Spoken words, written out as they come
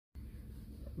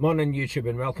Morning YouTube,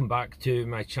 and welcome back to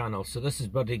my channel. So this is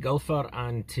Birdie Golfer,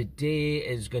 and today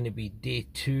is going to be day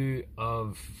 2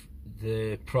 of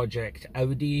the Project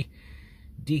Audi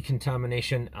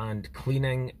decontamination and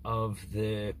cleaning of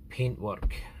the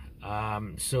paintwork.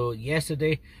 So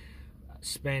yesterday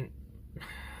spent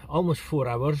almost 4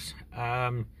 hours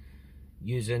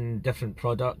using different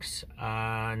products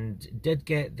and did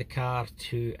get the car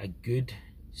to a good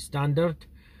standard,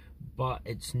 but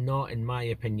it's not, in my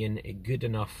opinion, good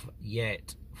enough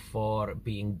yet for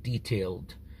being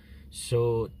detailed.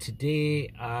 So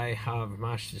today I have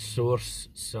managed to source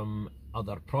some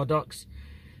other products.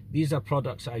 These are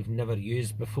products I've never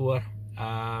used before,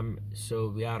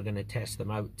 so we are going to test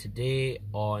them out today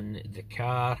on the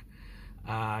car.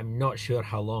 I'm not sure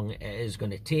how long it is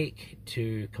going to take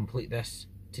to complete this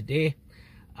today,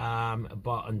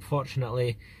 but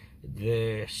unfortunately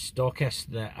the stockist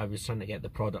that I was trying to get the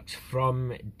products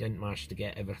from didn't manage to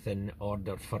get everything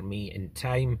ordered for me in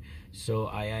time, so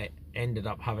I ended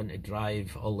up having to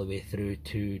drive all the way through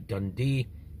to Dundee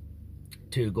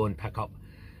to go and pick up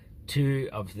 2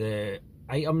 of the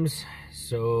items.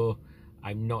 So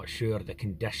I'm not sure the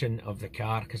condition of the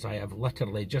car, because I have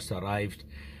literally just arrived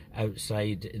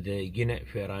outside the unit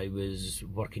where I was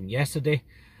working yesterday.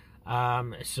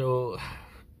 So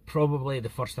probably the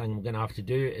first thing I'm going to have to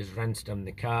do is rinse down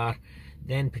the car,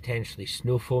 then potentially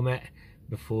snow foam it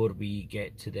before we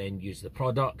get to then use the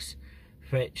products,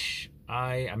 which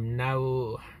I am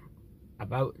now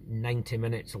about 90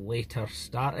 minutes later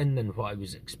starting than what I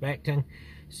was expecting.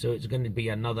 So it's going to be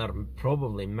another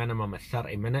probably minimum of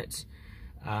 30 minutes.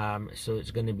 So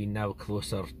it's going to be now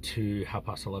closer to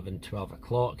 11:30, 12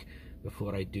 o'clock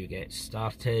before I do get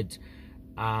started.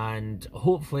 And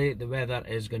hopefully the weather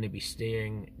is going to be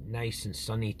staying nice and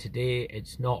sunny today.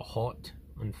 It's not hot,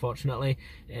 unfortunately.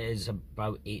 It is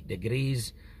about 8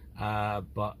 degrees,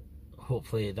 but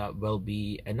hopefully that will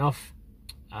be enough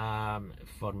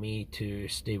for me to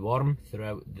stay warm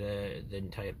throughout the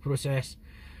entire process.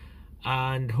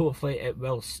 And hopefully it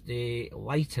will stay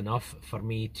light enough for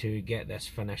me to get this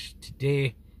finished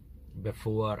today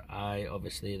before I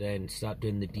obviously then start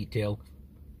doing the detail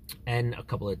in a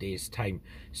couple of days time.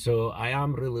 So I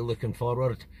am really looking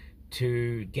forward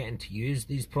to getting to use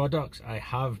these products. I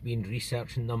have been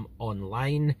researching them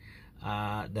online.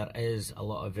 There is a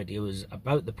lot of videos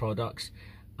about the products,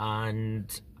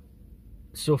 and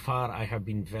so far I have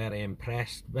been very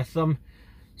impressed with them.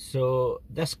 So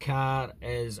this car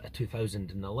is a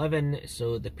 2011,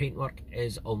 so the paintwork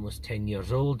is almost 10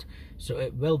 years old. So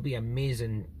it will be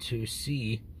amazing to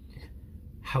see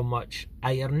how much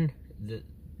iron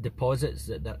deposits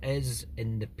that there is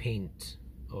in the paint.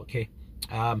 Okay,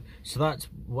 so that's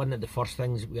one of the first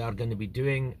things we are going to be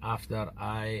doing after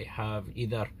I have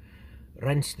either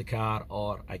rinsed the car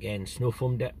or again snow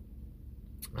foamed it.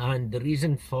 And the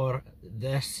reason for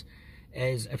this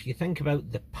is, if you think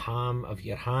about the palm of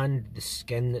your hand, the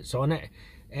skin that's on it,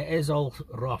 it is all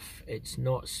rough, it's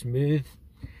not smooth.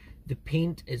 The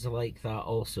paint is like that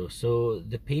also, so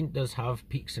the paint does have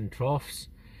peaks and troughs,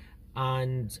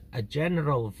 and a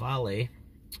general valley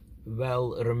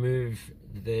will remove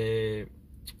the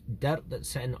dirt that's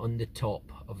sitting on the top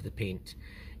of the paint.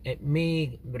 It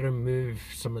may remove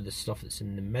some of the stuff that's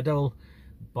in the middle,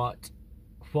 but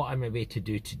what I'm away to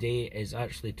do today is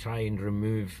actually try and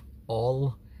remove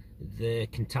all the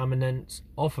contaminants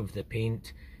off of the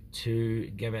paint to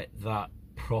give it that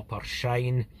proper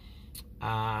shine,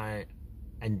 and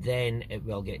then it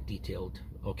will get detailed.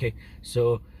 Okay,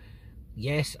 so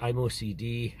yes, I'm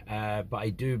OCD, but I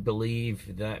do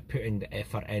believe that putting the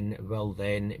effort in will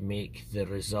then make the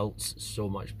results so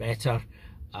much better.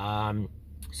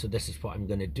 So this is what I'm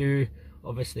going to do.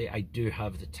 Obviously I do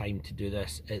have the time to do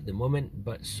this at the moment,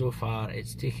 but so far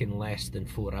it's taken less than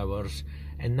 4 hours,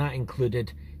 and that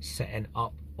included setting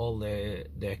up all the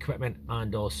equipment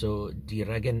and also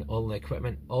de-rigging all the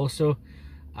equipment also.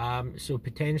 So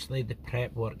potentially the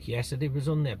prep work yesterday was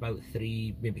only about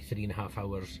 3, maybe 3.5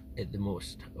 hours at the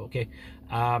most. Okay,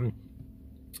 I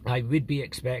would be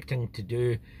expecting to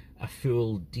do a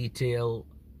full detail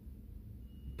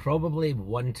probably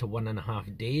 1 to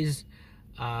 1.5 days,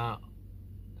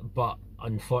 but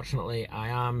unfortunately I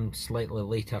am slightly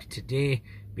later today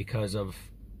because of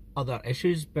other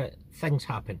issues, but things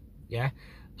happen, yeah.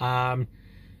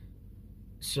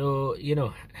 So, you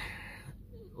know,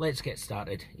 let's get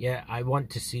started. Yeah, I want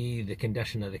to see the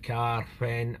condition of the car.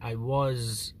 When I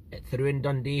was through in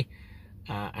Dundee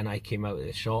and I came out of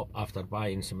the shop after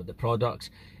buying some of the products,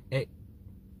 it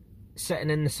sitting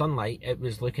in the sunlight, it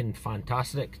was looking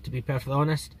fantastic, to be perfectly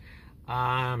honest.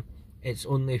 It's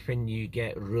only when you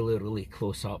get really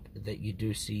close up that you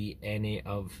do see any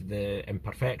of the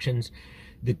imperfections.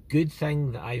 The good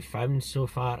thing that I've found so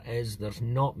far is there's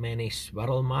not many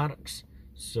swirl marks,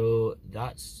 so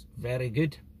that's very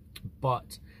good.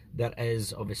 But there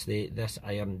is obviously this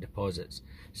iron deposits.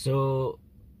 So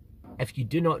if you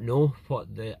do not know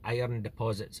what the iron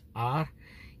deposits are,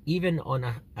 even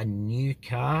on a new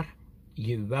car,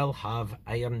 you will have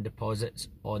iron deposits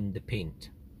on the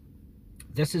paint.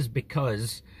 This is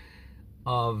because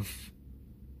of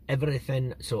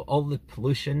everything, so all the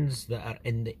pollutions that are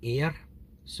in the air.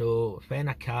 So when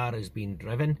a car is being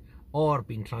driven or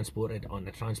being transported on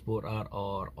a transporter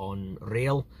or on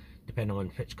rail, depending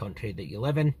on which country that you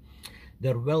live in,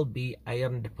 there will be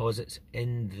iron deposits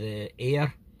in the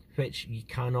air which you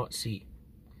cannot see.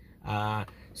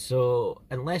 So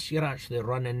unless you're actually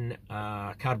running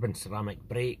carbon ceramic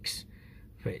brakes,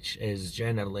 which is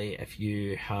generally if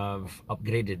you have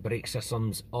upgraded brake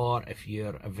systems, or if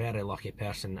you're a very lucky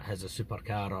person that has a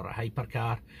supercar or a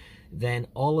hypercar, then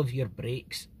all of your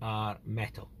brakes are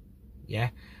metal, yeah?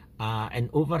 And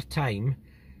over time,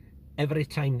 every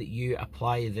time that you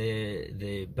apply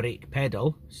the brake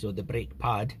pedal, so the brake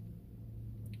pad,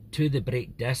 to the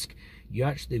brake disc, you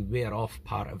actually wear off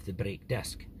part of the brake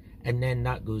disc, and then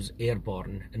that goes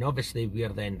airborne, and obviously we're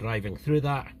then driving through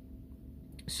that,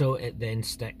 so it then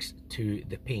sticks to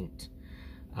the paint.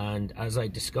 And as I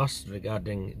discussed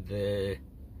regarding the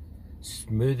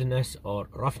smoothness or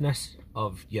roughness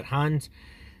of your hands,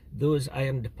 those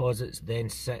iron deposits then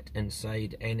sit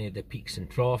inside any of the peaks and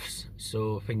troughs.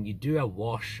 So when you do a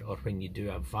wash or when you do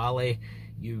a valet,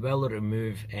 you will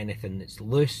remove anything that's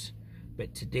loose.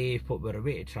 But today what we're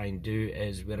away to try and do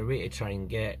is we're away to try and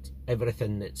get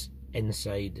everything that's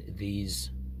inside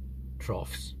these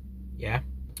troughs, yeah?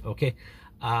 Okay.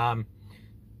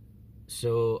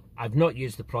 So I've not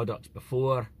used the products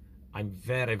before. I'm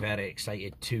very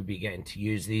excited to be getting to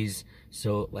use these,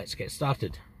 so let's get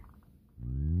started.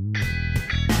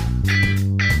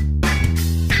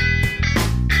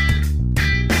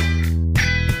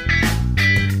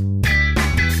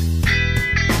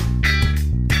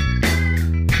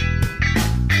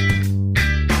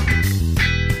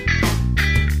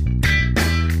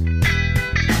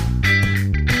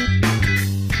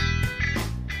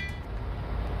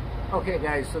 Okay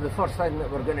guys, so the first thing that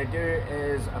we're going to do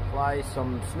is apply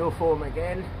some snow foam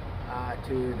again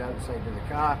to the outside of the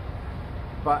car.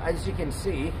 But as you can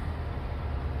see,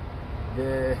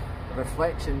 the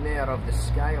reflection there of the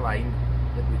skyline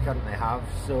that we currently have,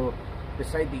 so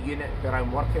beside the unit where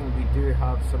I'm working we do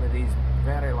have some of these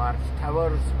very large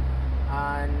towers,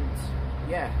 and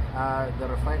yeah, the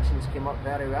reflections came up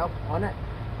very well on it.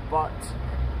 But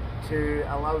to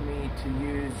allow me to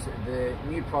use the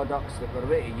new products that we're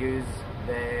going to use,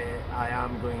 I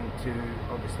am going to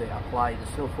obviously apply the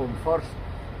snow foam first,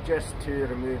 just to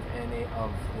remove any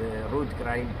of the road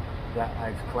grime that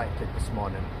I've collected this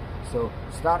morning. So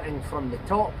starting from the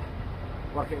top,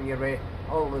 working your way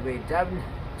all the way down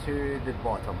to the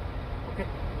bottom. Okay.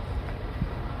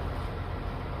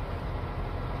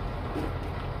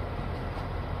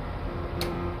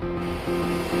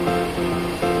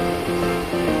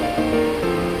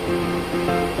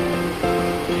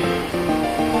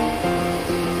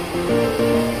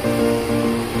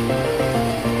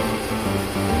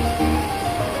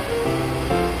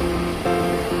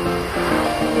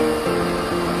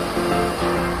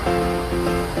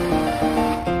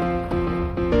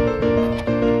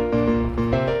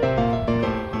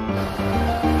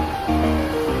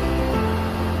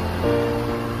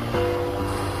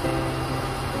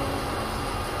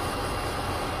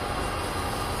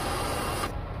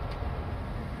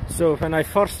 So when I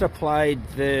first applied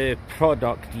the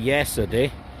product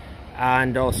yesterday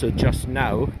and also just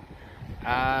now,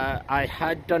 I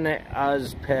had done it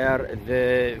as per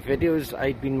the videos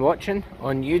I'd been watching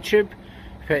on YouTube,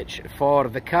 which for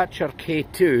the Karcher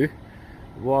K2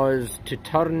 was to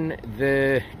turn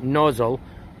the nozzle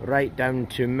right down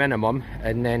to minimum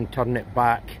and then turn it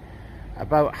back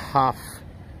about half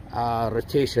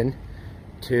rotation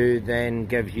to then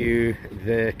give you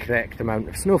the correct amount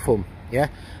of snow foam. Yeah,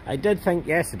 I did think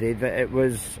yesterday that it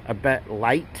was a bit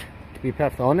light, to be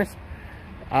perfectly honest,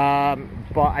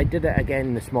 but I did it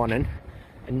again this morning,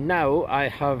 and now I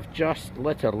have just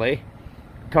literally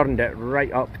turned it right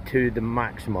up to the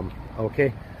maximum.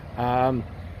 Okay, and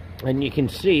you can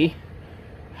see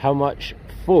how much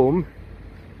foam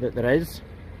that there is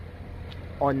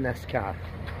on this car.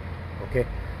 Okay,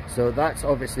 so that's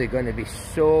obviously going to be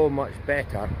so much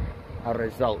better a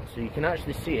result. So you can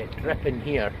actually see it dripping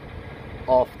here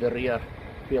off the rear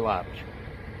wheel arch.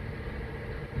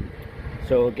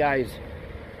 So guys,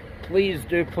 please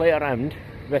do play around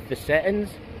with the settings.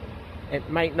 It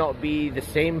might not be the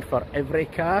same for every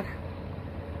car,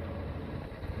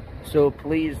 so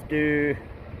please do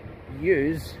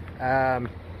use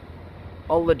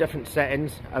all the different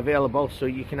settings available so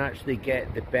you can actually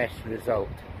get the best result.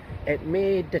 It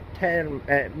may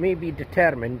be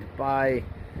determined by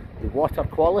the water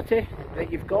quality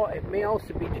that you've got. It may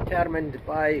also be determined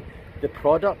by the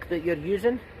product that you're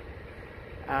using,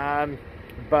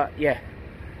 but yeah,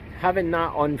 having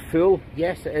that on full,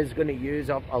 yes, it is going to use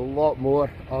up a lot more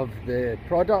of the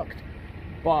product,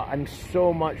 but I'm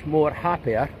so much more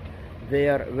happier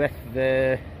there with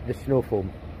the snow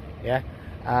foam. Yeah,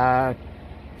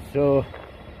 so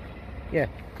yeah,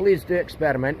 please do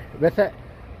experiment with it,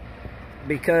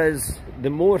 because the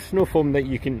more snow foam that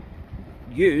you can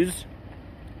use,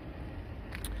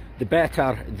 the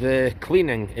better the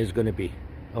cleaning is going to be.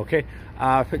 Okay,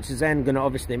 which is then going to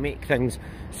obviously make things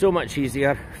so much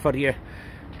easier for you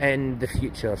in the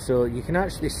future. So you can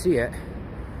actually see it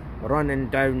running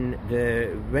down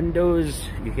the windows,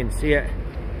 you can see it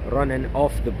running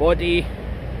off the body.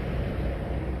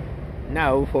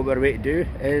 Now what we're going to do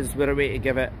is we're going to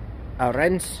give it a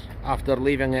rinse after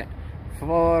leaving it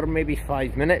for maybe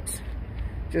 5 minutes,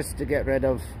 just to get rid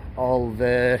of all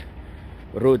the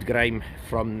road grime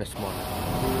from this morning.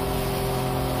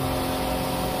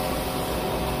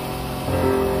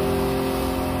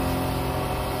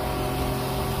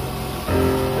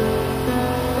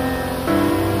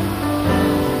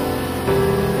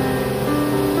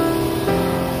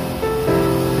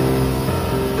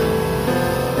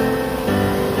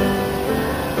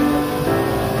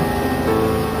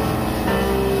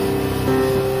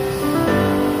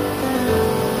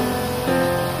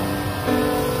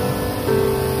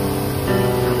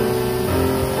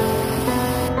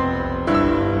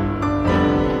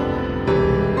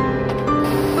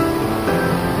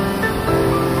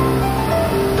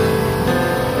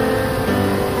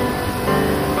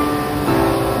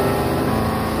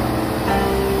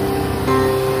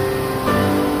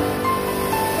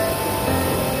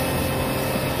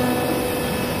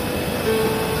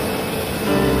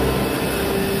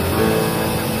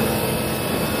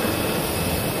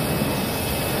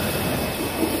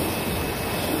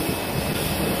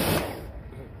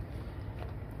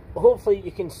 Hopefully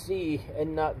you can see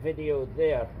in that video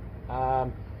there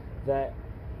that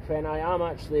when I am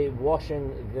actually washing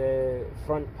the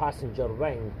front passenger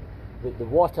wing, that the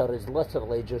water is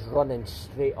literally just running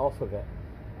straight off of it,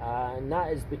 and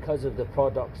that is because of the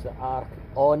products that are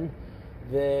on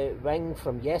the wing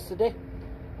from yesterday,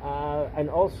 and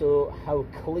also how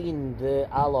clean the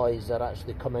alloys are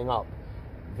actually coming up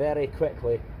very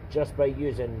quickly just by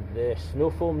using the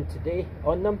snow foam today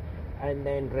on them and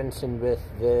then rinsing with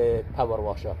the power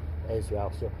washer as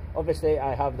well. So obviously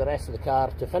I have the rest of the car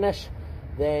to finish,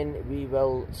 then we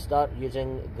will start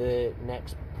using the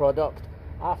next product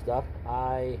after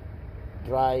I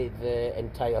dry the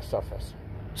entire surface.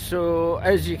 So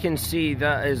as you can see,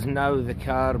 that is now the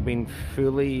car being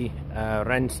fully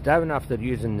rinsed down after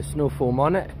using the snow foam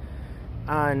on it.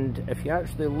 And if you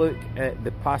actually look at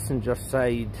the passenger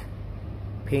side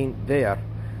paint there,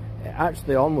 it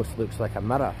actually almost looks like a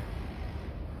mirror.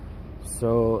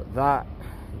 So that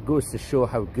goes to show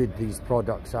how good these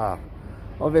products are.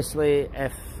 Obviously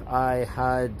if I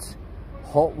had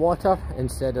hot water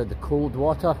instead of the cold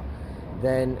water,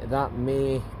 then that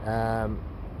may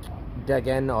dig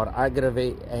in or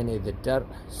aggravate any of the dirt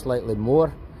slightly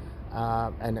more,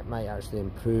 and it might actually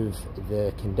improve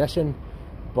the condition,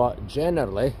 but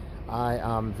generally I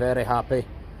am very happy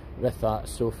with that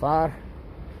so far.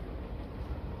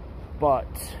 But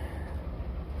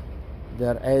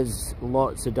there is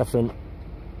lots of different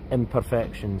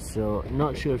imperfections, so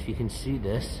not sure if you can see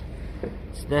this.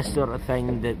 It's this sort of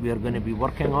thing that we're going to be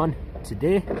working on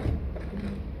today.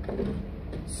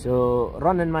 So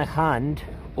running my hand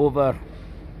over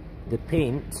the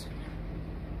paint,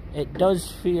 it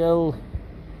does feel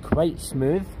quite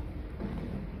smooth,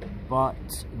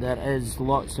 but there is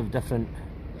lots of different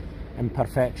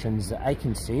imperfections that I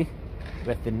can see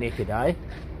with the naked eye.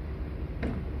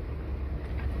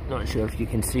 Not sure if you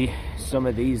can see some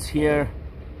of these here,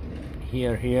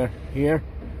 here,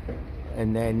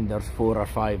 and then there's 4 or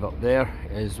 5 up there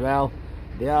as well.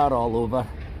 They are all over,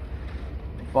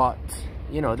 but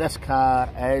you know, this car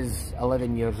is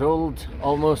 11 years old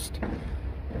almost.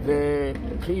 The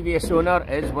previous owner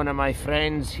is one of my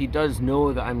friends. He does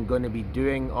know that I'm going to be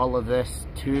doing all of this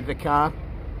to the car.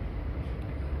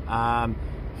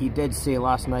 He did say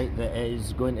last night that it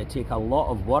is going to take a lot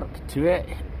of work to it.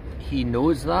 He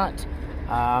knows that,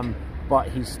 but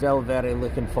he's still very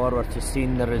looking forward to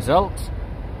seeing the results.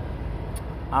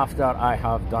 after I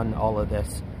have done all of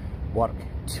this work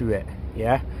to it.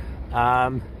 Yeah,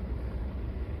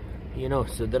 you know,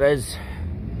 so there is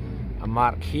a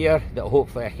mark here that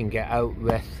hopefully I can get out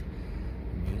with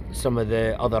some of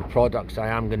the other products I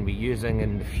am going to be using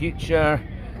in the future.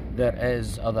 There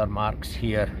is other marks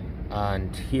here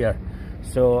and here,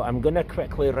 so I'm going to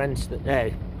quickly rinse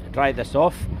dry this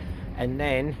off, and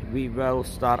then we will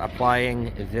start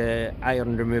applying the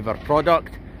iron remover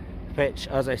product, which,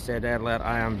 as I said earlier,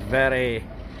 I am very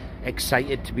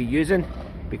excited to be using,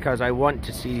 because I want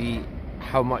to see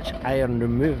how much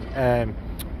iron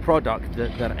product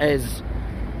that there is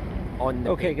on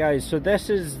the okay guys, so this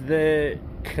is the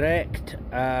correct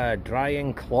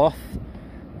drying cloth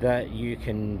that you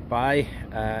can buy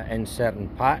in certain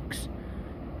packs.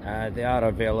 They are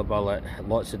available at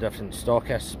lots of different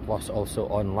stockists, plus also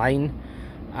online,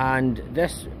 and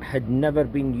this had never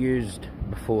been used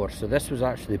before, so this was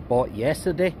actually bought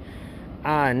yesterday,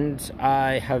 and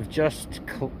I have just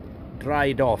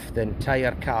dried off the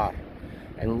entire car,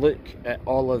 and look at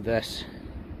all of this.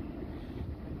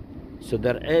 So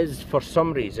there is, for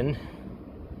some reason,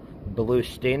 blue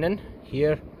staining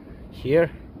here,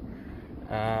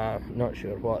 not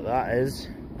sure what that is,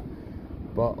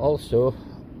 but also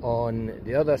on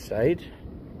the other side,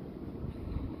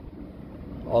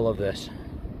 all of this.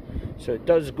 So it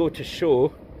does go to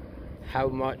show how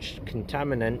much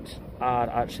contaminants are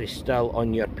actually still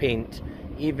on your paint,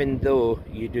 even though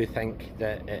you do think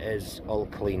that it is all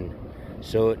clean.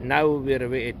 So now we're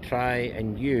away to try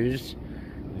and use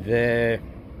the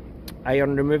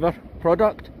iron remover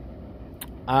product,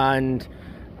 and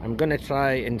I'm going to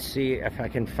try and see if I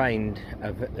can find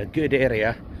a good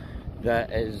area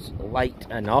that is light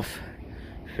enough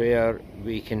where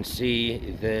we can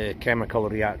see the chemical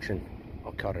reaction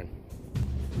occurring.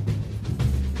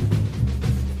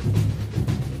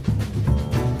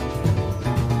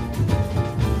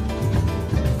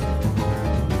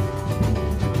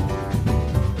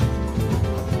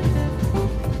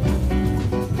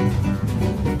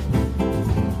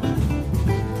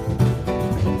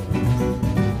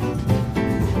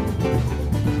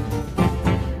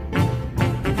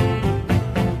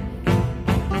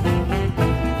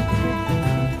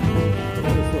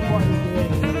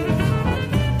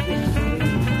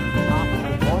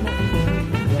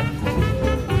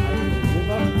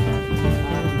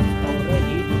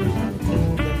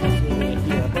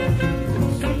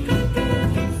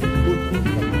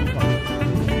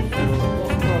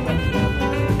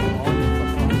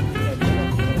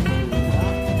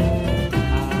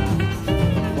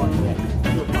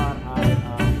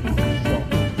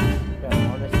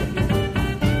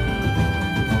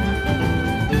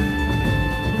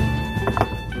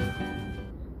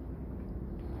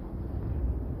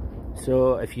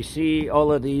 So if you see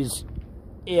all of these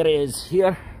areas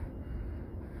here,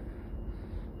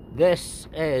 this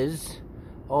is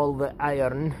all the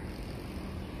iron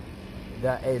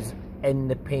that is in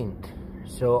the paint.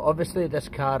 So obviously this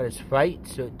car is white,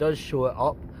 so it does show it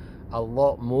up a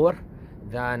lot more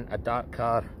than a dark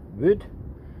car would,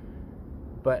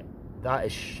 but that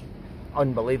is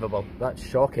unbelievable. That's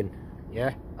shocking.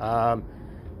 Yeah.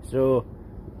 So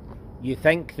you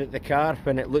think that the car,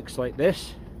 when it looks like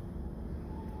this,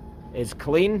 is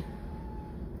clean,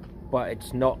 but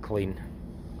it's not clean.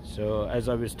 So as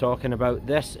I was talking about,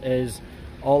 this is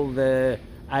all the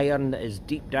iron that is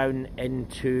deep down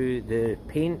into the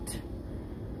paint,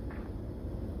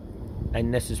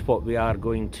 and this is what we are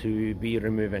going to be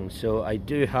removing. So I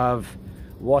do have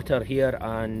water here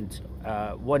and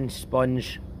one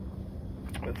sponge,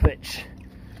 which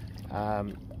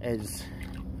is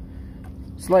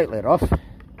slightly rough,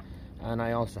 and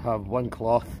I also have one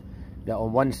cloth that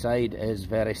on one side is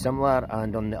very similar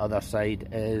and on the other side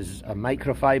is a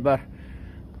microfiber,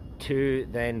 to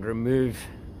then remove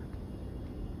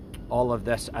all of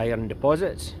this iron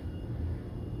deposits.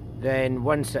 Then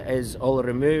once it is all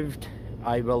removed,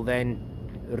 I will then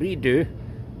redo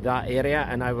that area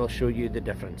and I will show you the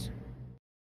difference.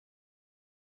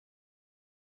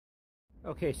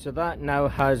 Okay, so that now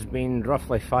has been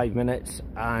roughly 5 minutes,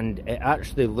 and it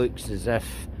actually looks as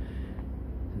if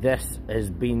this has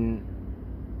been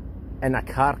in a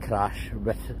car crash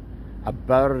with a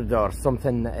bird or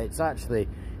something. It's actually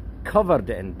covered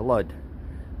in blood,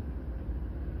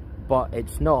 but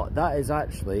it's not. That is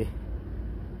actually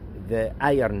the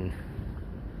iron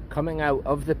coming out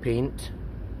of the paint,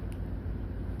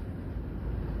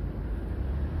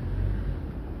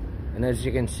 and as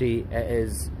you can see, it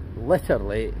is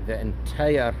literally the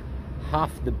entire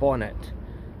half the bonnet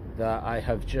that I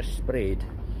have just sprayed.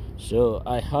 So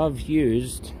I have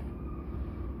used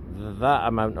that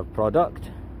amount of product,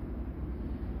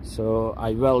 so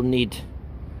I will need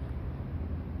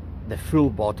the full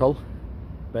bottle,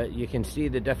 but you can see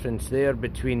the difference there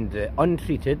between the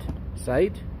untreated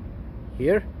side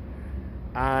here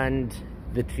and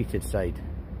the treated side.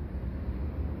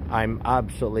 I'm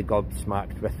absolutely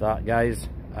gobsmacked with that, guys.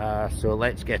 So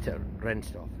let's get it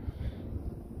rinsed off.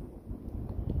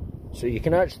 So you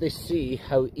can actually see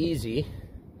how easy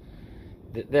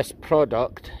that this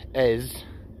product is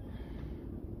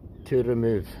to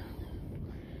remove.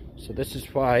 So this is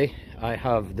why I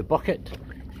have the bucket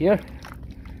here,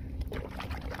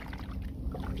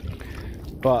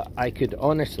 but I could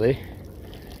honestly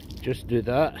just do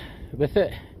that with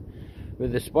it,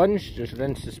 with the sponge, just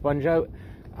rinse the sponge out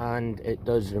and it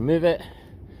does remove it.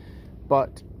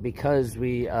 But because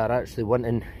we are actually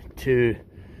wanting to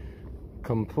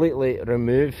completely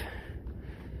remove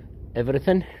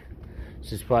everything,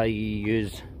 this is why you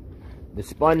use the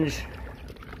sponge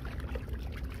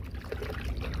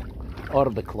or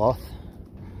the cloth.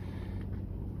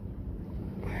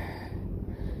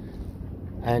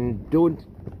 And don't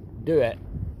do it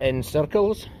in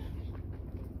circles,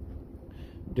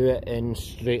 do it in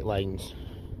straight lines.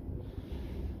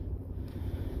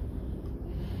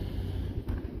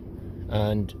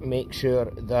 And make sure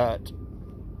that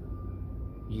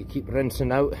you keep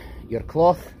rinsing out your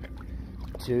cloth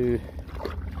to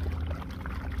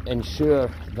ensure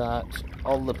that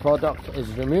all the product is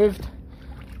removed,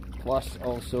 plus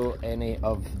also any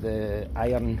of the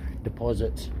iron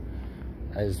deposits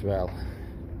as well.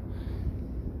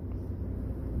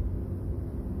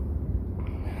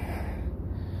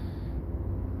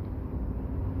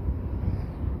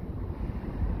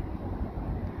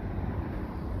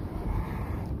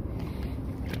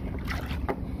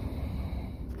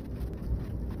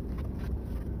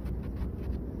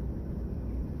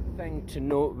 Thing to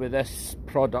note with this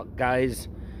product, guys,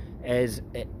 is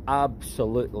it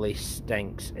absolutely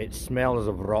stinks. It smells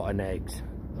of rotten eggs,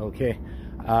 okay?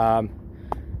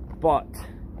 But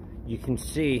you can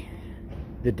see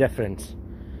the difference.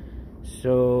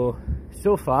 So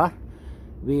far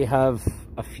we have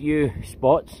a few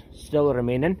spots still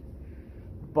remaining,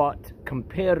 but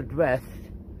compared with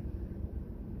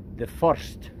the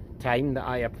first time that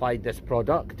I applied this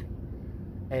product,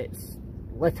 it's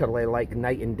literally like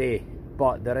night and day.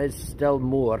 But there is still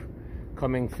more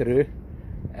coming through,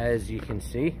 as you can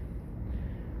see.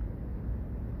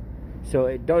 So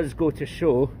it does go to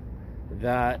show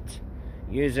that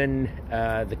using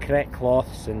the correct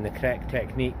cloths and the correct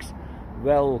techniques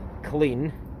will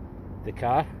clean the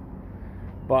car,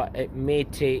 but it may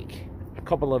take a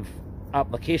couple of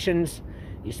applications,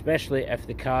 especially if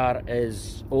the car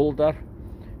is older.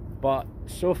 But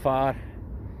so far,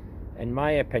 in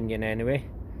my opinion anyway,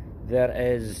 there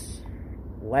is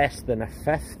less than a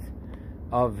fifth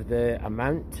of the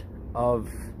amount of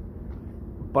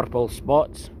purple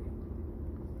spots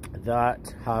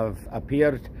that have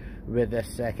appeared with this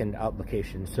second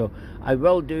application. So I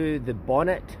will do the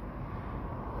bonnet,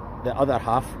 the other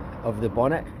half of the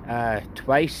bonnet,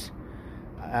 twice.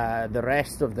 The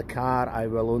rest of the car I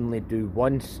will only do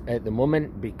once at the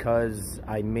moment because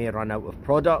I may run out of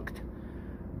product.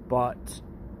 But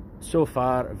so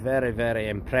far, very, very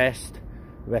impressed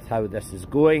with how this is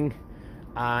going,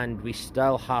 and we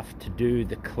still have to do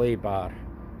the clay bar.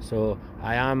 So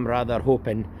I am rather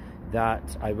hoping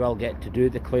that I will get to do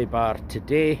the clay bar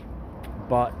today,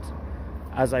 but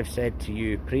as I've said to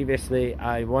you previously,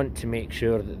 I want to make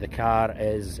sure that the car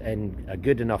is in a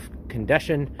good enough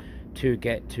condition to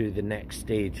get to the next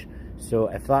stage. So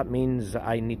if that means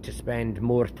I need to spend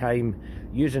more time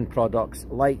using products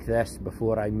like this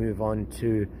before I move on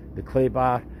to the clay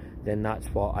bar, then that's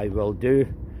what I will do.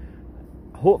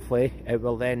 Hopefully it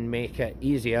will then make it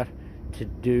easier to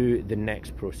do the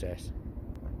next process.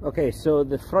 Okay, so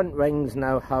the front wings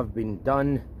now have been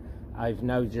done. I've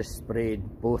now just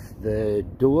sprayed both the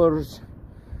doors.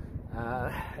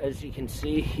 As you can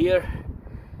see here,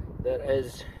 there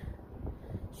is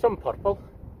some purple.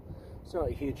 It's not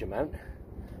a huge amount,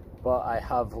 but I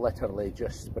have literally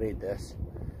just sprayed this,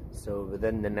 so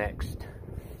within the next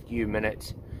few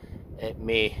minutes it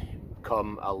may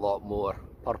come a lot more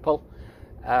purple.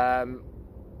 I'm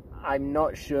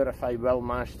not sure if I will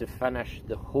manage to finish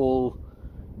the whole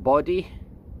body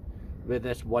with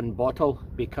this one bottle,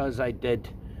 because I did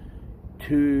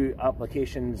 2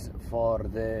 applications for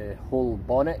the whole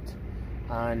bonnet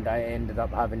and I ended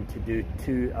up having to do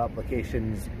 2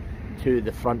 applications to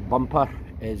the front bumper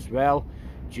as well,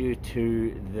 due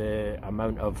to the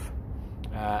amount of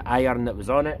iron that was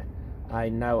on it. I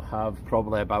now have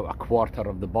probably about a quarter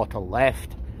of the bottle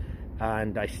left,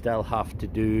 and I still have to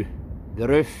do the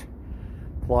roof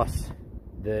plus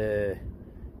the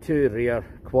 2 rear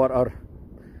quarter,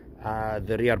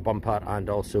 the rear bumper and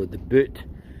also the boot,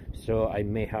 so I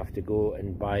may have to go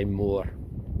and buy more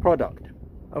product.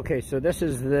 Okay, so this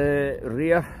is the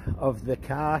rear of the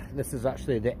car. This is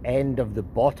actually the end of the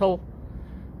bottle,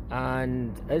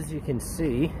 and as you can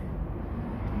see,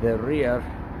 the rear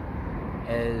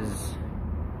is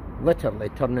literally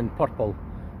turning purple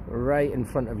right in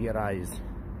front of your eyes.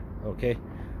 Okay,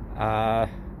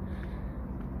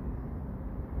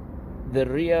 the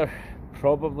rear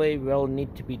probably will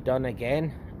need to be done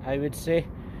again, I would say,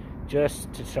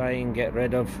 just to try and get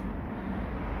rid of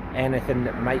anything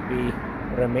that might be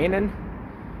remaining,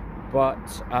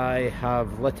 but I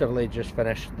have literally just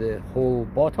finished the whole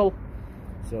bottle,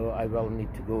 so I will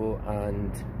need to go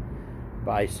and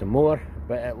buy some more.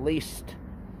 But at least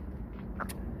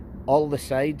all the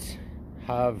sides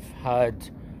have had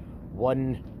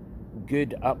one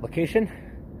good application,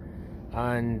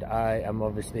 and I am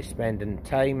obviously spending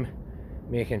time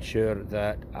making sure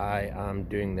that I am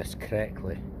doing this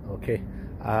correctly. Okay,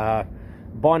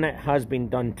 bonnet has been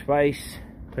done twice,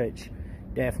 which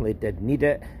definitely did need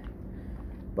it,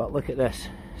 but look at this.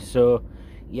 So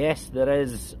yes, there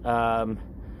is a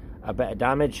bit of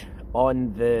damage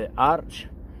on the arch,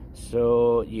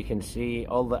 so you can see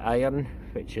all the iron,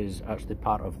 which is actually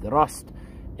part of the rust,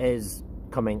 is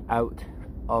coming out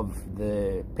of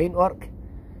the paintwork.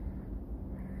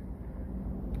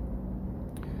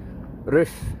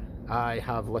 Roof, I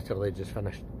have literally just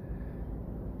finished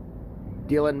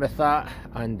dealing with that,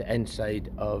 and the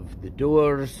inside of the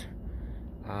doors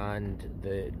and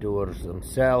the doors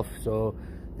themselves. So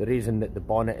the reason that the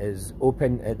bonnet is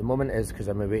open at the moment is because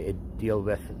I'm away to deal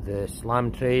with the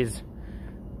slam trays,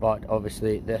 but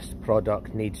obviously this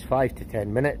product needs 5 to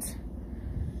 10 minutes,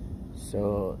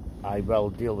 so I will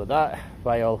deal with that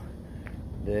while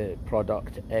the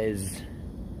product is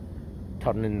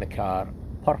turning the car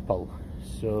purple.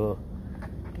 So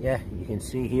yeah, you can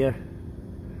see here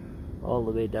all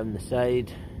the way down the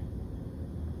side,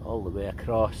 all the way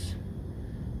across,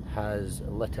 has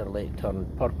literally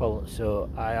turned purple. So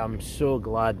I am so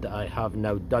glad that I have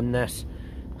now done this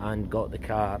and got the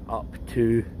car up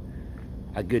to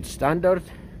a good standard.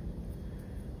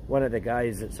 One of the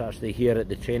guys that's actually here at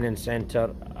the training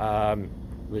centre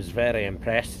was very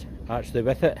impressed actually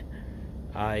with it.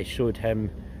 I showed him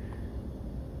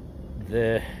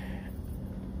the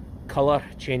colour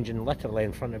changing literally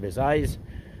in front of his eyes,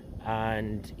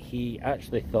 and he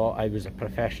actually thought I was a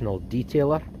professional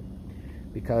detailer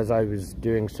because I was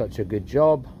doing such a good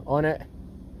job on it,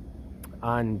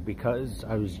 and because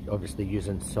I was obviously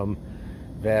using some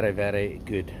very, very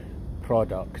good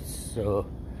products. So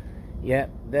yeah,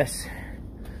 this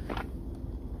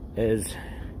is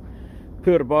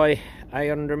Poorboy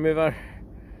iron remover.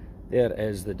 There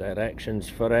is the directions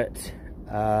for it.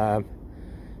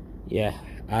 Yeah,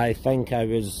 I think I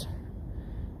was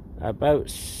about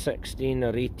 16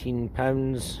 or 18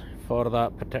 pounds for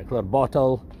that particular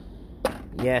bottle.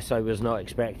 Yes, I was not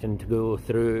expecting to go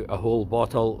through a whole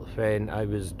bottle when I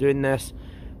was doing this,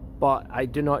 but I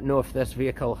do not know if this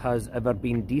vehicle has ever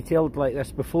been detailed like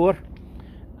this before.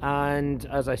 And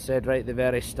as I said right at the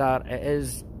very start, it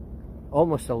is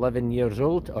almost 11 years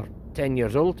old, or 10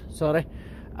 years old, sorry.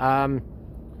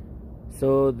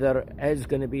 So there is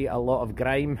going to be a lot of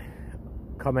grime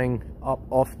coming up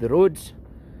off the roads,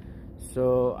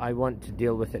 so I want to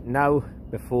deal with it now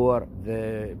before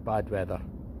the bad weather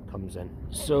comes in.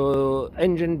 So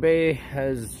engine bay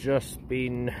has just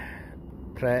been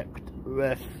prepped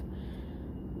with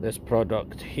this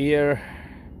product here,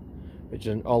 which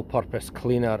is an all-purpose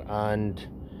cleaner and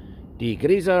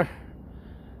degreaser.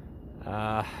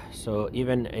 So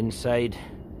even inside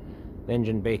the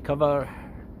engine bay cover,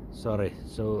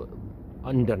 so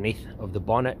underneath of the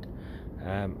bonnet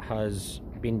has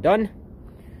been done.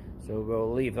 So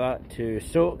we'll leave that to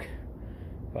soak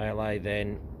while I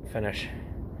then finish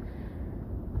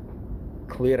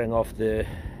clearing off the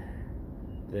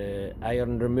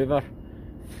iron remover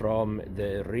from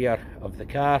the rear of the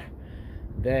car.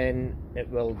 Then it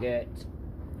will get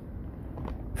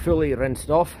fully rinsed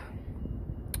off,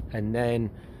 and then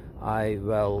I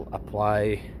will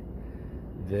apply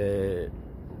the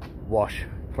wash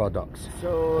products.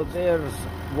 So there's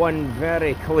one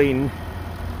very clean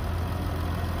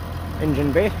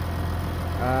engine bay.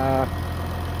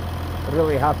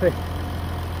 Really happy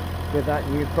with that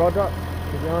new product,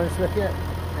 to be honest with you.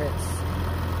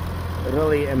 It's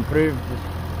really improved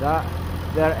that.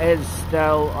 There is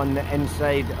still on the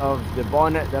inside of the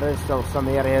bonnet, there is still some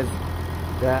areas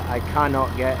that I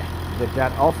cannot get the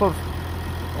dirt off of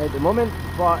at the moment,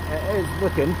 but it is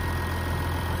looking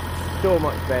so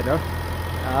much better.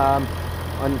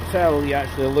 until you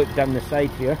actually look down the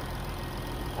side here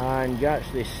and you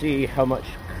actually see how much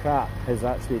crap has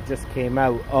actually just came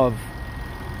out of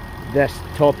this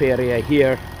top area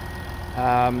here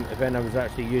when I was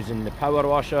actually using the power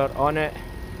washer on it.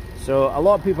 So a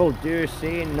lot of people do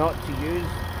say not to use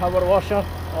power washer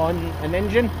on an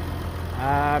engine,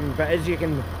 but as you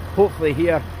can hopefully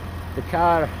hear, the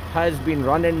car has been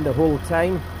running the whole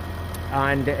time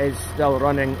and it is still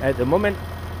running at the moment.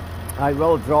 I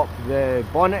will drop the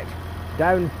bonnet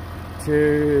down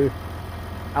to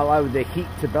allow the heat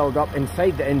to build up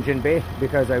inside the engine bay,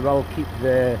 because I will keep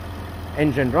the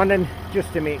engine running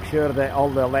just to make sure that all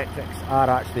the electrics are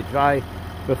actually dry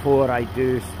before I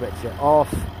do switch it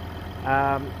off.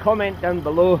 Comment down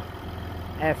below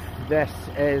if this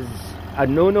is a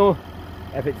no-no,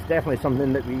 if it's definitely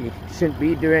something that we shouldn't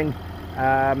be doing,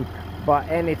 but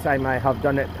anytime I have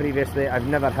done it previously I've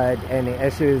never had any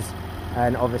issues,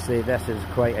 and obviously this is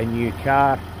quite a new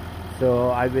car, so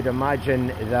I would imagine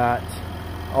that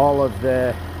all of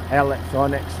the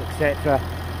electronics etc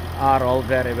are all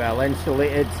very well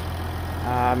insulated.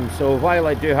 So while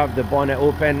I do have the bonnet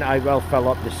open, I will fill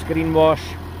up the screen wash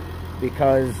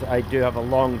because I do have a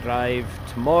long drive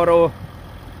tomorrow,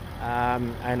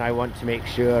 and I want to make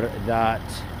sure that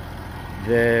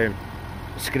the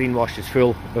screen wash is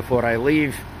full before I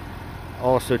leave.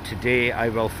 Also today I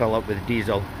will fill up with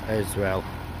diesel as well.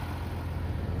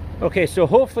 Okay, so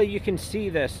hopefully you can see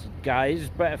this, guys,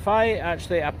 but if I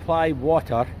actually apply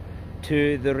water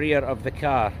to the rear of the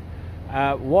car,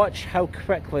 watch how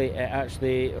quickly it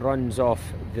actually runs off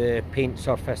the paint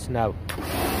surface now.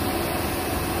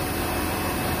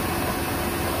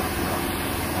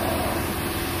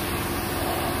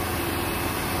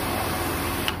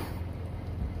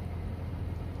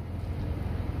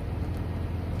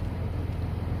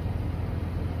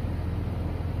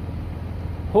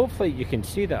 Hopefully you can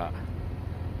see that,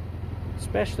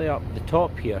 especially up the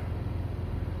top here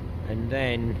and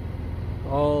then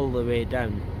all the way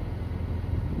down.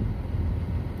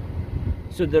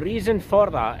 So the reason for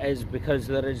that is because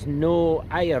there is no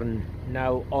iron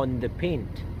now on the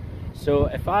paint. So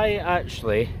if I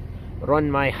actually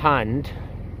run my hand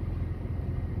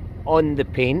on the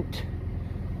paint,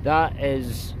 that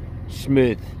is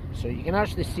smooth. So you can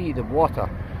actually see the water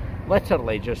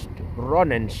literally just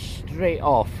running straight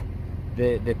off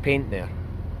the paint there.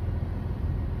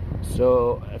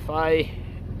 So if I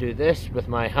do this with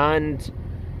my hand,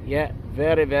 yeah,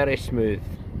 very, very smooth.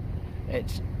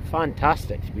 It's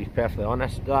fantastic, to be perfectly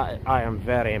honest. That I am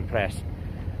very impressed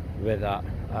with that.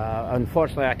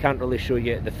 Unfortunately I can't really show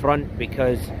you at the front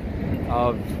because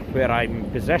of where I'm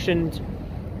positioned,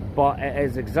 but it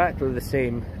is exactly the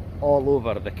same all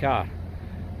over the car.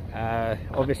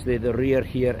 Obviously the rear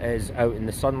here is out in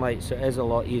the sunlight, so it is a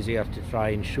lot easier to try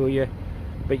and show you,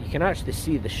 but you can actually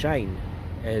see the shine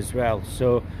as well.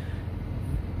 So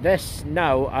this,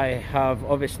 now I have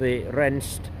obviously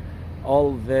rinsed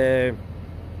all the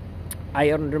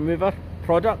iron remover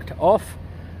product off.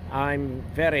 I'm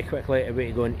very quickly away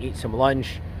to go and eat some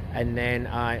lunch, and then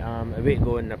I am away to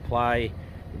go and apply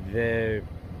the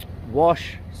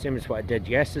wash, same as what I did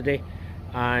yesterday,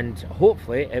 and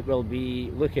hopefully it will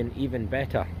be looking even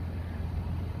better.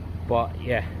 But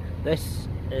yeah, this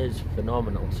is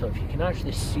phenomenal. So if you can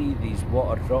actually see these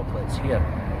water droplets here,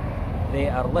 they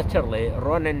are literally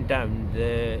running down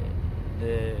the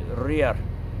rear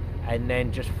and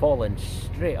then just falling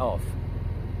straight off.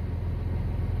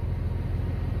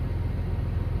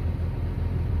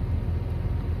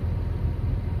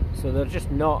 So they're just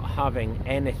not having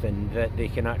anything that they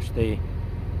can actually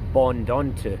bond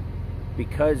onto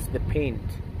because the paint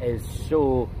is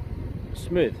so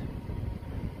smooth.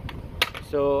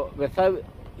 So without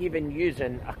even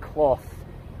using a cloth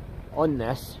on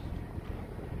this,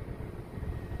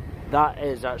 that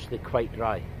is actually quite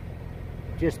dry,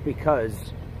 just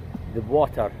because the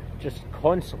water just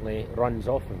constantly runs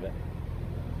off of it.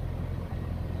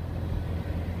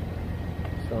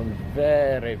 So I'm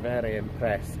very, very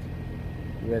impressed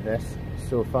with this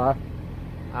so far,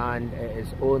 and it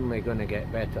is only going to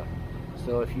get better.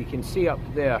 So if you can see up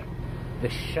there the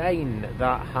shine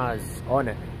that has on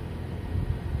it,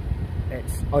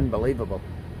 it's unbelievable,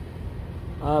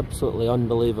 absolutely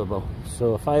unbelievable.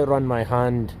 So if I run my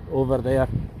hand over there,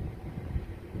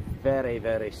 very,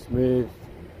 very smooth.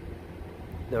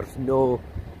 There's no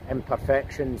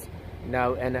imperfections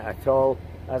now in it at all.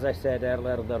 As I said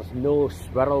earlier, there's no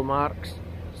swirl marks,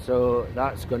 so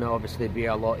that's going to obviously be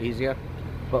a lot easier.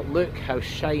 But look how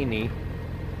shiny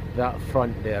that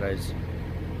front there is.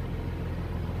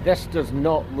 This does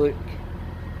not look,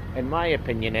 in my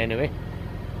opinion anyway,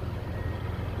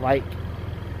 like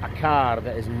a car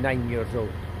that is 9 years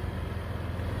old.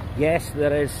 Yes,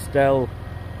 there is still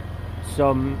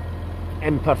some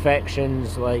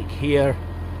imperfections, like here,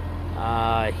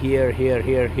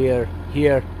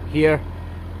 here,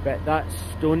 but that's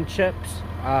stone chips,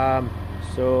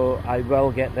 so I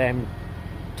will get them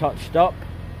touched up.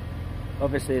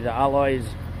 Obviously the alloys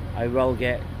I will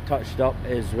get touched up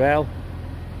as well,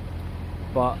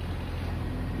 but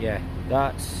yeah,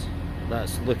 that's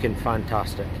looking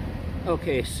fantastic.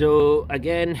 Okay, so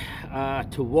again,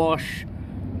 to wash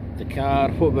the car,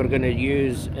 what we're going to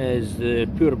use is the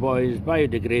Poorboy's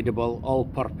biodegradable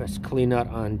all-purpose cleaner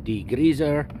and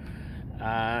degreaser.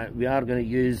 We are going to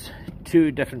use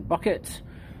 2 different buckets,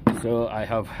 so I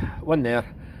have one there,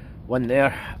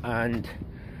 and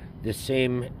the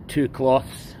same 2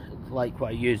 cloths like what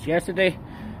I used yesterday.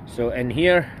 So in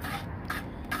here,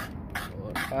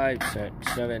 4, 5,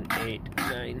 6, 7, 8,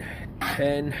 9,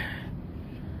 10,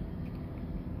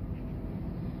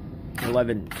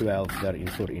 11, 12, 13,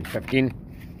 14, 15.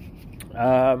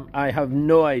 I have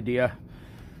no idea,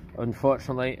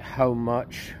 unfortunately, how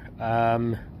much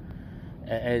it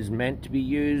is meant to be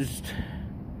used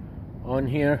on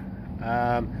here,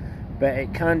 but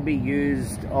it can be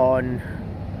used on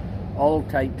all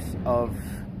types of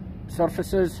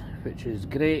surfaces, which is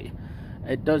great.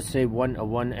 It does say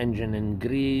 1:1 engine and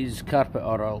grease, carpet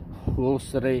or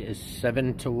upholstery is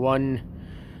 7:1,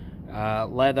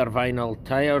 leather vinyl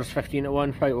tyres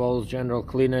 15:1, white walls general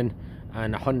cleaning,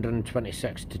 and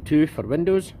 126:2 for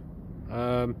windows.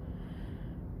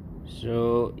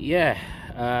 So yeah,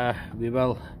 we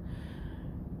will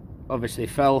obviously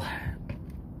fill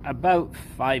about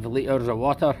 5 litres of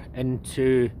water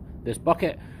into this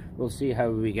bucket. We'll see how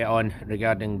we get on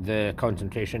regarding the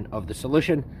concentration of the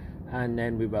solution, and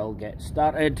then we will get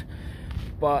started.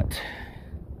 But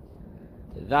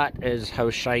that is how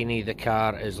shiny the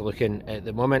car is looking at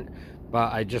the moment,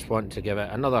 but I just want to give it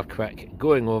another quick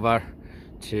going over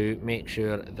to make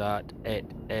sure that it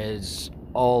is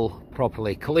all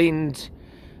properly cleaned,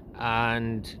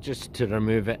 and just to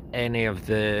remove any of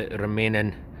the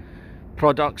remaining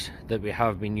products that we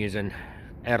have been using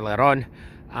earlier on,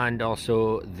 and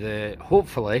also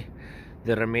hopefully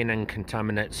the remaining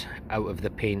contaminants out of the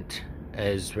paint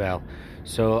as well.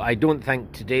 So I don't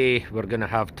think today we're going to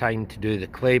have time to do the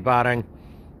clay barring,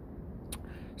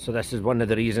 so this is one of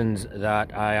the reasons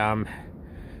that I am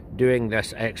doing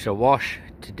this extra wash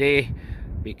today,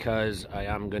 because I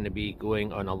am going to be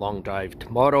going on a long drive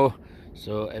tomorrow,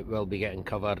 so it will be getting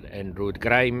covered in road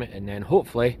grime, and then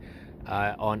hopefully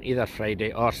on either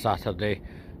Friday or Saturday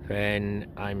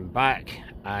when I'm back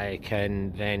I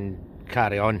can then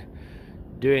carry on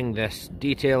doing this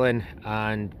detailing.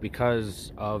 And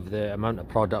because of the amount of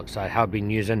products I have been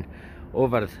using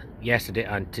over yesterday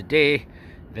and today,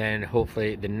 then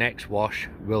hopefully the next wash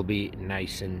will be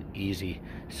nice and easy.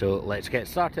 So let's get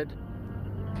started.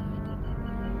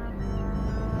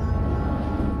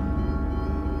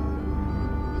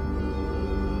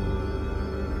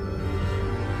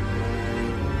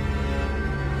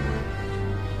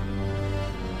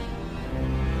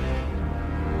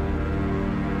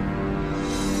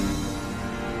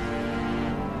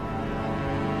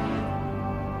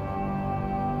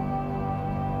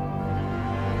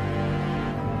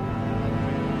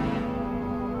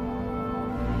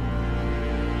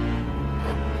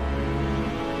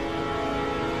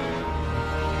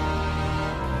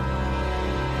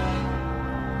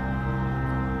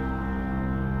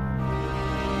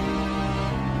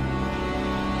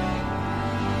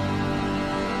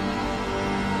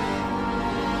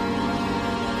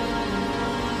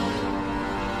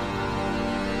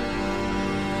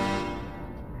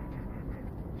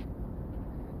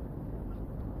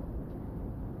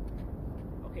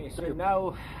 So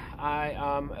now I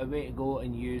am away to go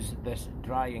and use this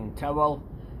drying towel.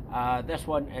 This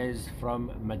one is from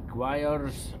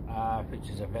Meguiars, which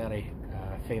is a very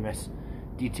famous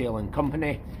detailing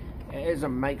company. It is a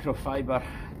microfiber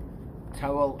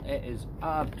towel. It is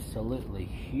absolutely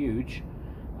huge.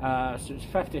 So it's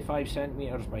 55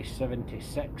 centimeters by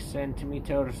 76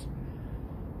 centimeters.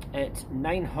 It's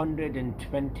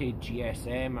 920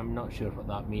 GSM. I'm not sure what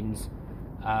that means.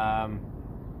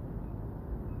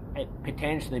 It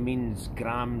potentially means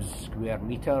grams square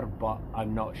meter, but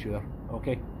I'm not sure.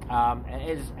 Okay, it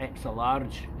is extra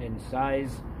large in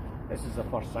size. This is the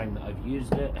first time that I've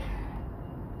used it,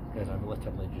 because I've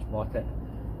literally just bought it.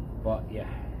 But yeah,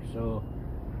 so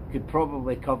could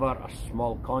probably cover a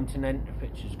small continent,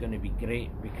 which is going to be great,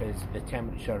 because the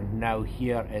temperature now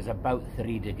here is about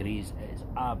 3 degrees. It is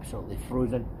absolutely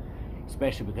frozen,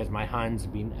 especially because my hands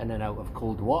have been in and out of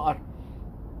cold water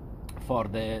for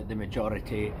the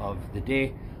majority of the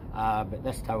day. but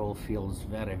this towel feels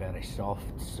very, very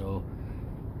soft. So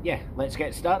yeah, let's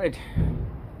get started.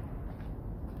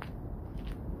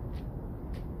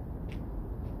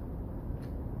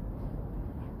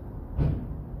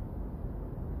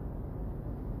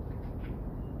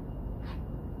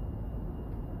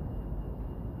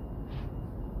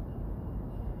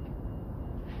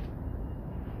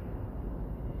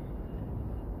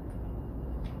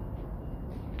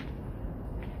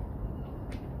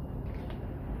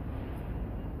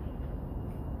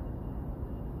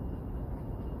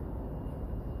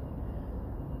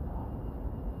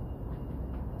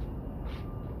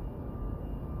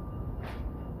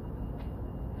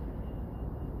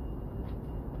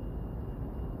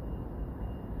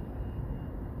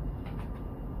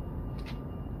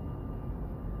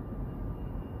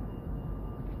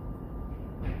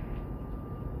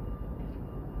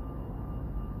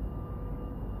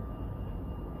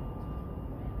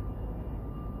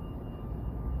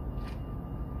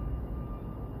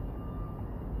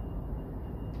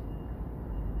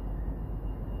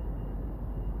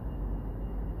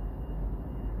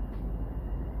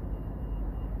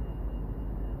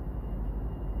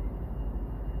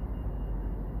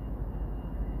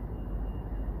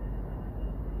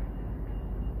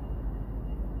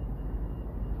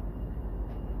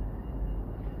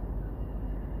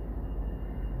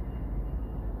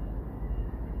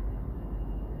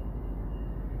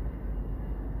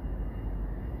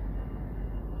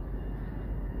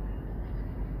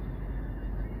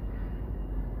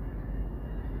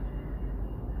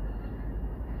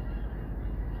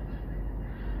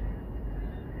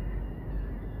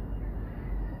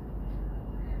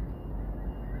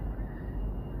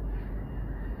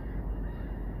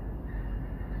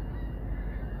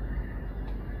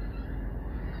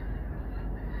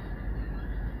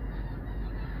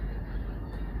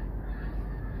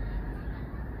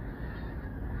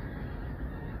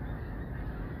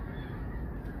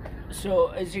 So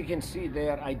as you can see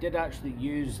there, I did actually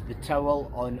use the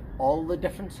towel on all the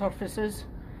different surfaces.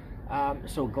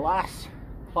 So glass,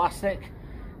 plastic,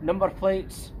 number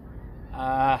plates,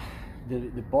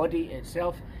 the body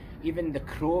itself, even the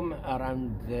chrome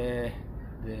around the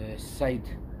side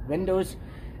windows,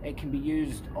 it can be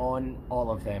used on all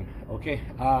of them, okay?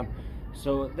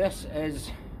 So this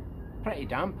is pretty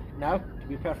damp now, to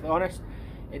be perfectly honest.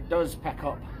 It does pick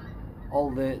up all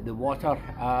the water.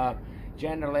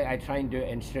 Generally, I try and do it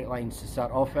in straight lines to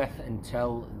start off with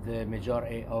until the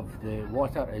majority of the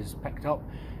water is picked up,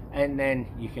 and then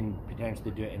you can potentially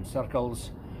do it in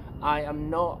circles. I am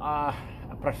not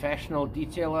a professional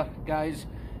detailer, guys,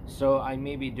 so I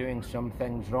may be doing some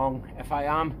things wrong. If I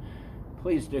am,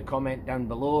 please do comment down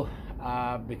below,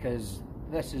 because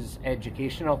this is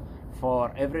educational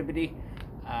for everybody.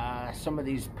 Some of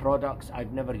these products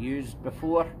I've never used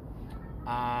before,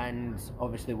 and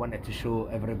obviously wanted to show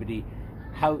everybody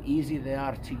how easy they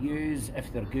are to use,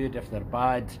 if they're good, if they're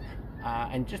bad,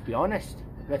 and just be honest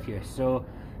with you.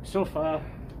 So far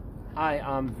I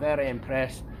am very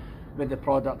impressed with the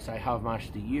products I have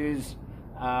managed to use.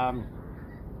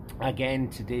 Again,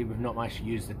 today we've not managed to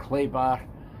use the clay bar,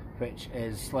 which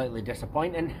is slightly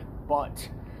disappointing, but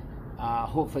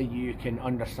hopefully you can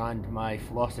understand my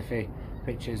philosophy,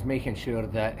 which is making sure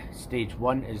that stage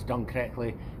 1 is done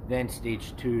correctly, then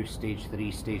stage 2, stage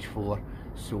 3, stage 4,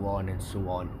 so on and so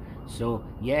on. So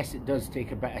yes, it does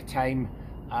take a bit of time.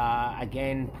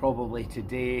 Again, probably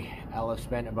today I'll have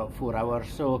spent about 4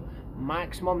 hours, so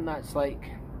maximum that's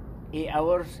like 8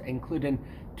 hours, including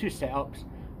 2 setups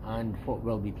and what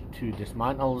will be 2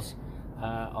 dismantles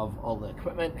of all the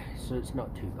equipment, so it's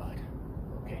not too bad.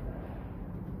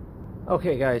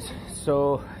 Okay guys,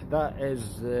 so that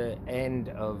is the end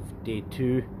of day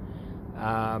 2.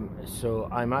 So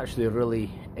I'm actually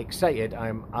really excited.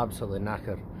 I'm absolutely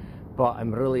knackered, but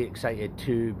I'm really excited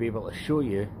to be able to show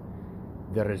you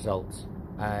the results,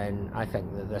 and I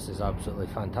think that this is absolutely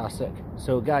fantastic.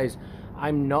 So guys,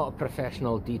 I'm not a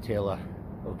professional detailer,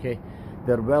 okay?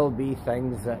 There will be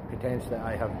things that potentially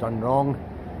I have done wrong.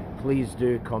 Please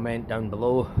do comment down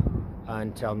below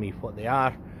and tell me what they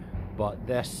are, but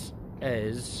this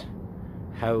is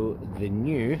how the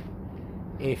new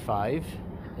A5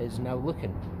 is now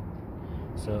looking.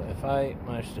 So if I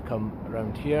manage to come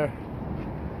around here,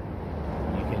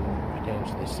 you can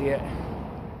potentially see it.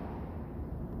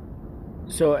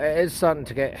 So it is starting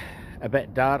to get a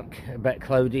bit dark, a bit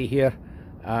cloudy here.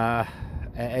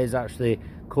 It is actually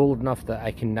cold enough that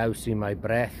I can now see my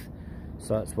breath,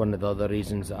 so that's one of the other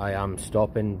reasons that I am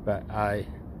stopping. But I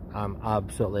am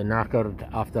absolutely knackered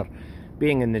after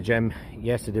being in the gym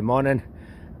yesterday morning,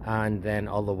 and then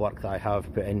all the work that I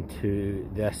have put into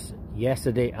this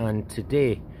yesterday and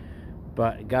today.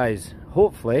 But guys,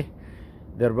 hopefully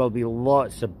there will be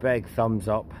lots of big thumbs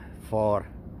up for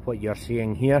what you're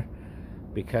seeing here,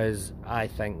 because I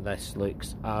think this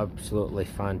looks absolutely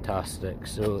fantastic.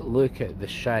 So look at the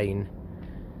shine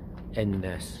in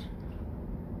this.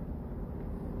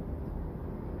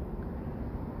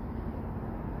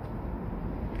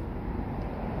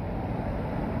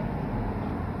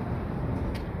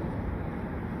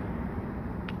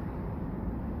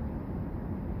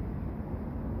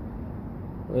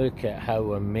 Look at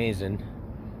how amazing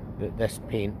that this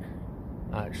paint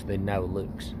actually now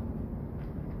looks.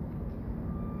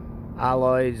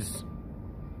 Alloys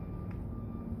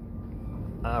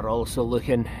are also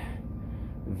looking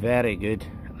very good.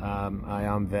 I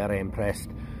am very impressed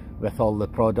with all the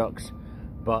products,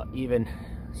 but even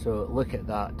so, look at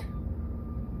that.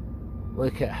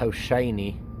 Look at how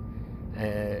shiny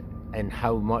and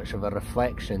how much of a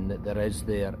reflection that there is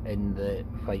there in the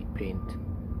white paint.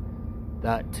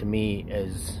 That to me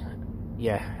is,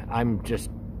 yeah, I'm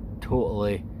just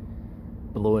totally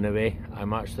blown away.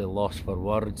 I'm actually lost for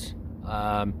words.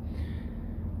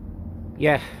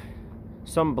 Yeah,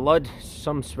 some blood,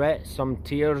 some sweat, some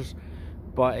tears,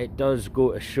 but it does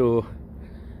go to show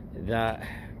that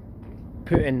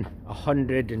putting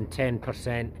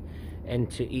 110%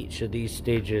 into each of these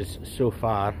stages so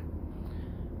far,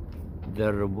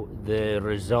 the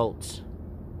results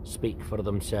speak for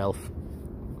themselves.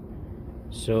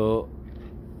 So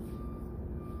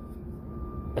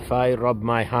if I rub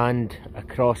my hand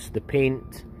across the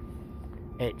paint,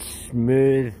 it's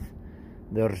smooth,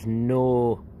 there's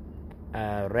no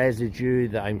residue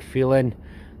that I'm feeling,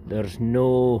 there's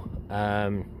no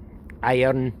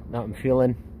iron that I'm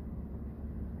feeling.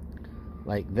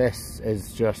 Like, this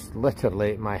is just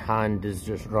literally, my hand is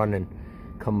just running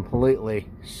completely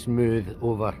smooth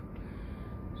over.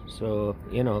 So,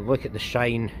 you know, look at the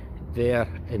shine there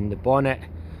in the bonnet.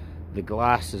 The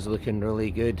glass is looking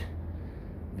really good,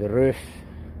 the roof,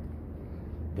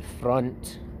 the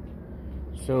front.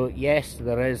 So yes,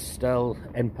 there is still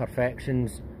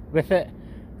imperfections with it,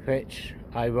 which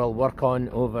I will work on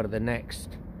over the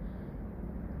next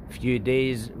few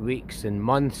days, weeks and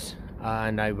months,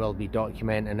 and I will be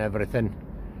documenting everything,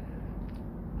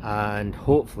 and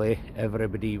hopefully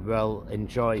everybody will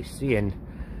enjoy seeing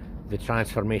the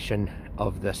transformation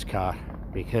of this car,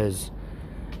 because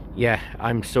yeah,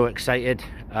 I'm so excited.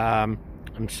 I'm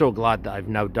so glad that I've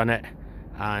now done it,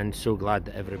 and so glad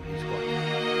that everybody's got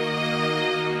it.